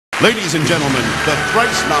Ladies and gentlemen, the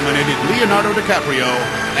thrice-nominated Leonardo DiCaprio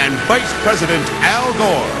and Vice President Al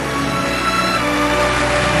Gore.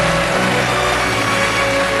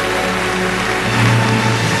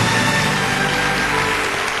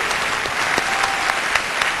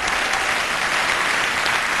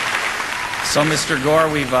 So, Mr. Gore,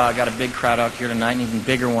 we've got a big crowd out here tonight, an even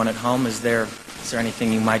bigger one at home. Is there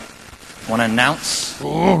anything you might want to announce?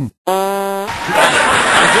 I'm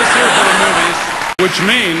just here for the movies, which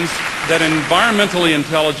means that environmentally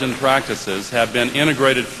intelligent practices have been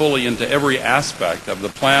integrated fully into every aspect of the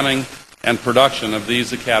planning and production of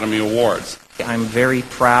these Academy Awards. I'm very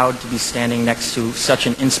proud to be standing next to such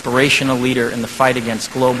an inspirational leader in the fight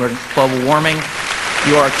against global warming.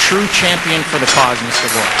 You are a true champion for the cause,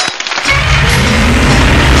 Mr. Gore.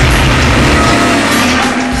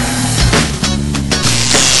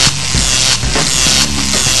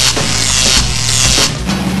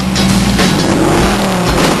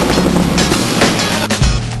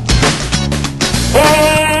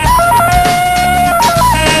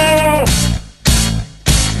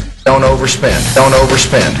 Don't overspend. Don't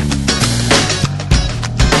overspend.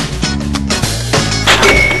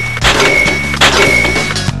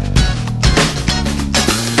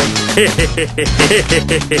 Hehehehe